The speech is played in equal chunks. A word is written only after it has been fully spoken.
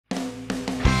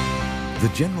The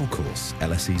General Course,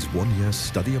 LSE's one-year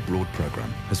study abroad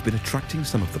programme, has been attracting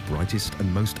some of the brightest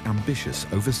and most ambitious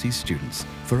overseas students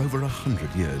for over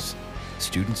 100 years.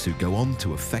 Students who go on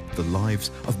to affect the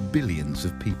lives of billions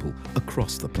of people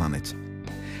across the planet.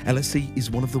 LSE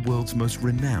is one of the world's most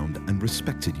renowned and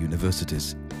respected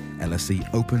universities. LSE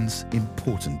opens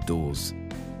important doors.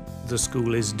 The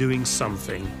school is doing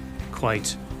something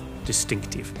quite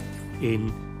distinctive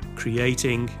in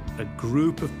creating a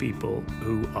group of people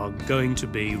who are going to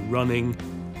be running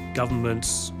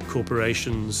governments,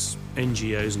 corporations,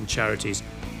 NGOs and charities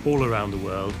all around the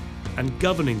world and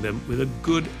governing them with a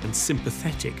good and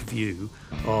sympathetic view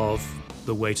of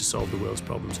the way to solve the world's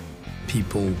problems.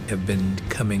 People have been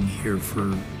coming here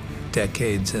for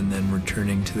decades and then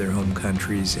returning to their home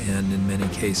countries and in many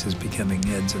cases becoming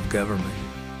heads of government.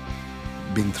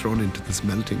 Being thrown into this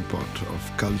melting pot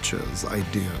of cultures,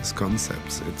 ideas,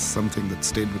 concepts, it's something that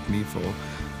stayed with me for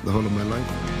the whole of my life.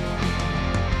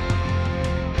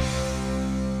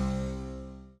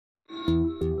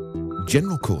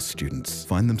 General Course students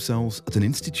find themselves at an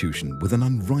institution with an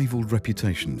unrivaled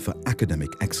reputation for academic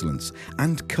excellence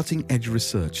and cutting-edge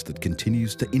research that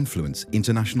continues to influence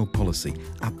international policy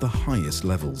at the highest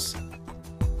levels.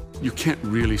 You can't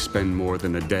really spend more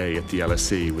than a day at the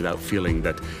LSE without feeling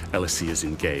that LSE is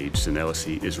engaged and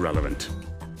LSE is relevant.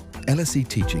 LSE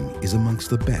teaching is amongst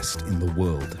the best in the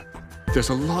world. There's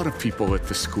a lot of people at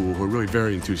the school who are really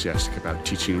very enthusiastic about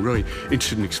teaching, really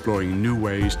interested in exploring new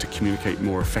ways to communicate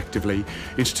more effectively,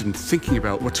 interested in thinking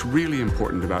about what's really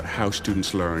important about how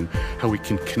students learn, how we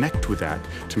can connect with that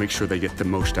to make sure they get the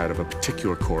most out of a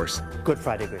particular course. Good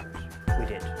Friday Agreement, we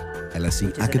did.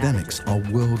 LSE academics are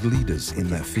world leaders in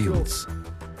their fields.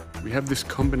 We have this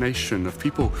combination of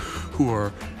people who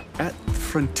are at the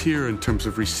frontier in terms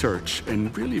of research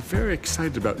and really very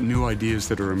excited about new ideas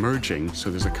that are emerging. So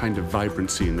there's a kind of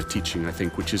vibrancy in the teaching, I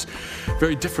think, which is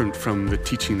very different from the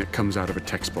teaching that comes out of a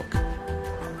textbook.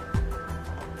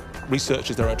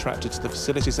 Researchers that are attracted to the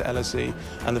facilities at LSE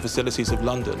and the facilities of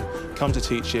London come to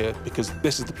teach here because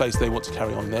this is the place they want to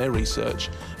carry on their research,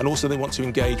 and also they want to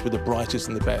engage with the brightest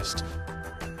and the best.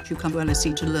 You come to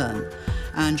LSE to learn,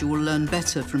 and you will learn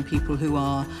better from people who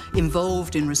are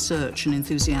involved in research and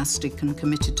enthusiastic and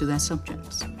committed to their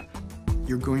subjects.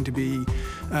 You're going to be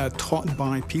taught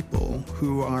by people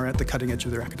who are at the cutting edge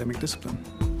of their academic discipline.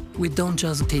 We don't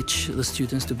just teach the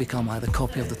students to become either a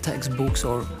copy of the textbooks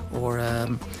or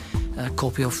a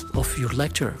copy of your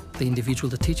lecturer, the individual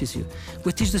that teaches you.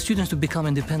 We teach the students to become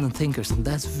independent thinkers, and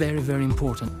that's very, very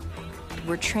important.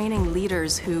 We're training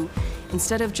leaders who,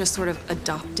 instead of just sort of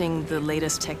adopting the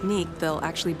latest technique, they'll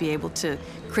actually be able to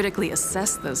critically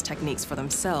assess those techniques for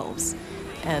themselves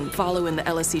and follow in the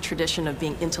LSE tradition of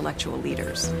being intellectual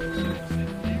leaders.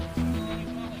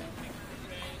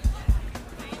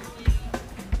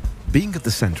 Being at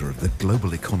the centre of the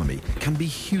global economy can be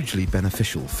hugely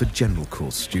beneficial for General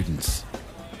Course students.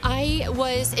 I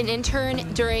was an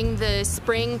intern during the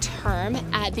spring term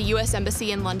at the US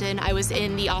Embassy in London. I was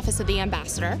in the Office of the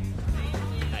Ambassador.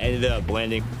 I ended up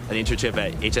landing an internship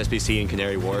at HSBC in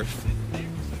Canary Wharf.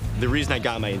 The reason I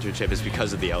got my internship is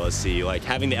because of the LSE. Like,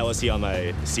 having the LSE on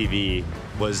my CV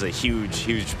was a huge,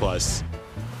 huge plus.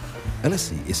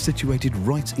 LSE is situated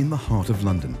right in the heart of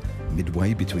London,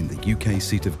 midway between the UK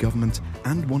seat of government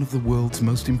and one of the world's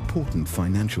most important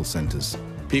financial centres.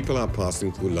 People are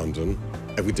passing through London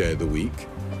every day of the week.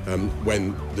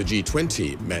 When the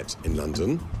G20 met in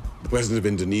London, the President of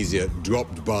Indonesia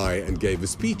dropped by and gave a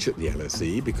speech at the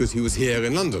LSE because he was here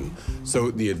in London.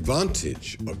 So the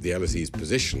advantage of the LSE's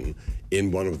position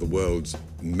in one of the world's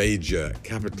major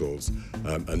capitals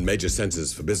and major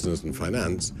centres for business and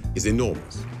finance is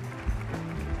enormous.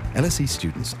 LSE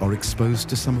students are exposed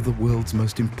to some of the world's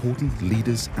most important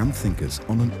leaders and thinkers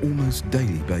on an almost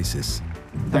daily basis.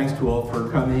 Thanks to all for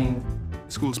coming.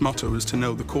 The school's motto is to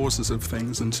know the causes of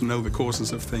things, and to know the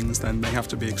causes of things, then they have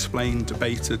to be explained,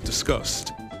 debated,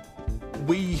 discussed.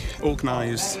 We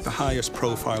organise the highest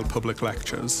profile public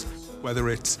lectures, whether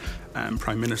it's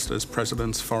Prime Ministers,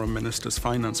 Presidents, Foreign Ministers,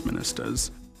 Finance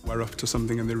Ministers. We're up to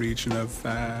something in the region of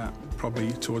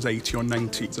probably towards 80 or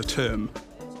 90 a term.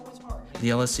 The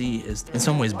LSE is in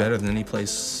some ways better than any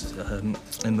place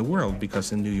in the world,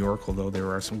 because in New York, although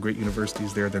there are some great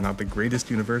universities there, they're not the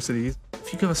greatest universities.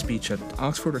 If you give a speech at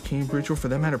Oxford or Cambridge, or for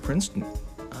that matter Princeton,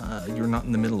 you're not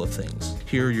in the middle of things.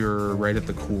 Here you're right at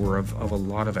the core of a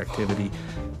lot of activity,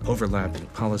 overlapping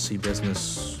policy,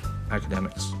 business,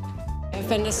 academics. I've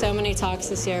been to so many talks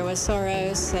this year with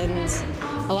Soros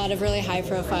and a lot of really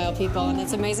high-profile people, and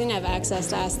it's amazing to have access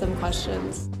to ask them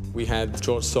questions. We had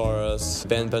George Soros,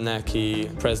 Ben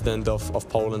Bernanke, president of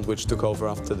Poland, which took over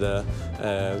after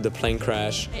the plane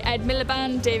crash. Ed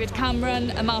Miliband, David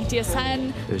Cameron, Amartya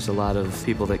Sen. There's a lot of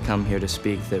people that come here to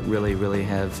speak that really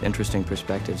have interesting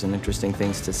perspectives and interesting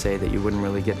things to say that you wouldn't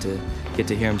really get to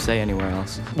hear them say anywhere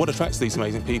else. What attracts these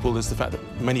amazing people is the fact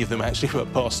that many of them actually were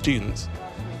past students.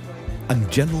 And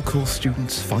general course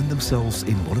students find themselves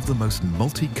in one of the most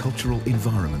multicultural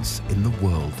environments in the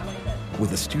world.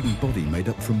 With a student body made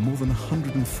up from more than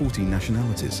 140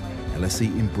 nationalities, LSE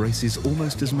embraces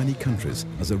almost as many countries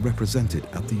as are represented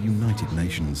at the United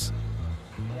Nations.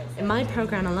 In my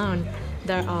program alone,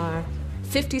 there are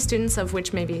 50 students, of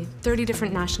which maybe 30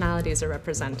 different nationalities are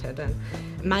represented. And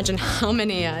imagine how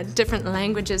many different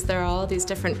languages there are, all these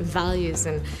different values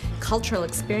and cultural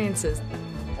experiences.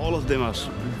 All of them are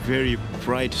very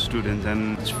bright students,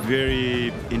 and it's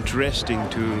very interesting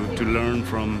to learn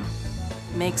from.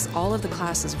 Makes all of the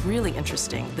classes really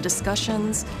interesting. The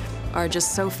discussions are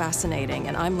just so fascinating,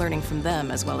 and I'm learning from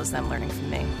them as well as them learning from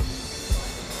me.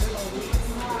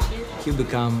 You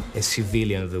become a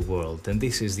civilian of the world, and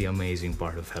this is the amazing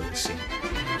part of LSE.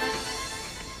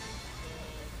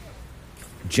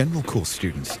 General course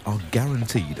students are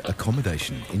guaranteed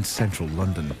accommodation in central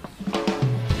London.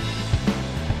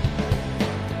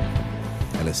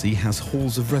 LSE has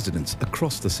halls of residence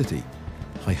across the city.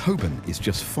 High Holborn is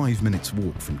just 5 minutes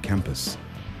walk from campus.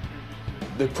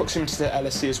 The proximity to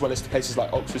LSE, as well as to places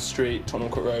like Oxford Street,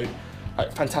 Tottenham Court Road,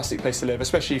 a fantastic place to live,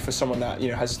 especially for someone that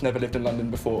has never lived in London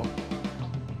before.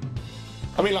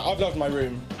 I mean, I've loved my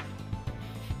room.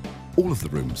 All of the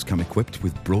rooms come equipped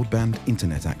with broadband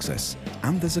internet access,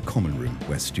 and there's a common room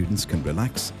where students can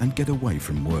relax and get away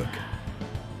from work.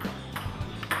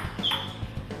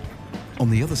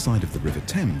 On the other side of the River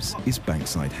Thames is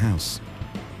Bankside House.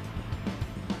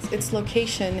 Its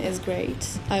location is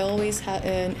great. I always have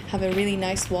a really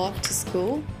nice walk to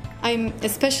school. I'm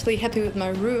especially happy with my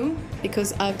room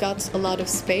because I've got a lot of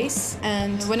space,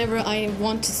 and whenever I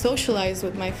want to socialize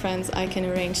with my friends, I can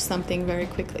arrange something very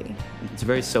quickly. It's a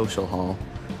very social hall,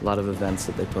 a lot of events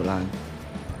that they put on.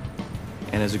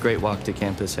 And it's a great walk to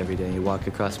campus every day. You walk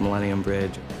across Millennium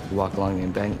Bridge, you walk along the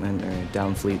embankment or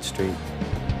down Fleet Street.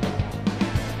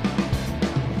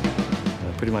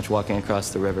 Pretty much walking across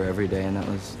the river every day, and that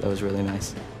was really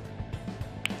nice.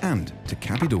 And to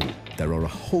cap it all, there are a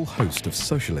whole host of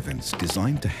social events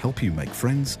designed to help you make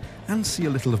friends and see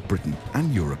a little of Britain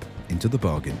and Europe into the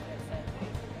bargain.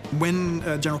 When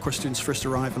general course students first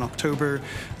arrive in October,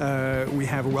 we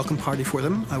have a welcome party for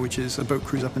them, which is a boat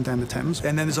cruise up and down the Thames.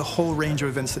 And then there's a whole range of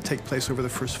events that take place over the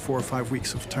first 4 or 5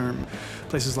 weeks of term.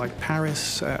 Places like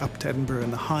Paris, up to Edinburgh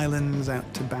and the Highlands,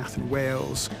 out to Bath and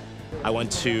Wales. I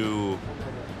went to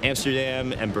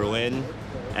Amsterdam and Berlin,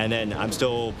 and then I'm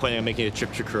still planning on making a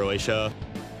trip to Croatia.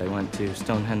 I went to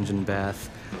Stonehenge and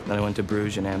Bath, then I went to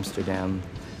Bruges and Amsterdam.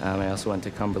 I also went to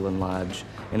Cumberland Lodge,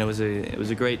 and it was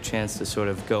a great chance to sort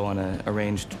of go on an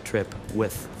arranged trip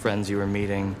with friends you were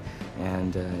meeting,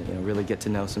 and really get to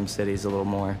know some cities a little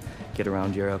more, get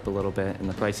around Europe a little bit, and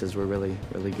the prices were really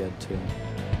good too.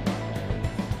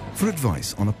 For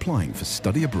advice on applying for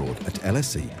study abroad at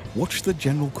LSE, watch the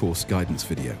general course guidance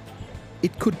video.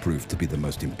 It could prove to be the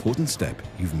most important step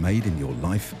you've made in your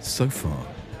life so far.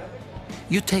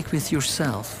 You take with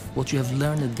yourself what you have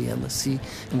learned at the LSE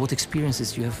and what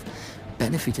experiences you have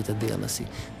benefited at the LSE.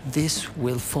 This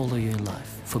will follow you in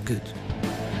life for good.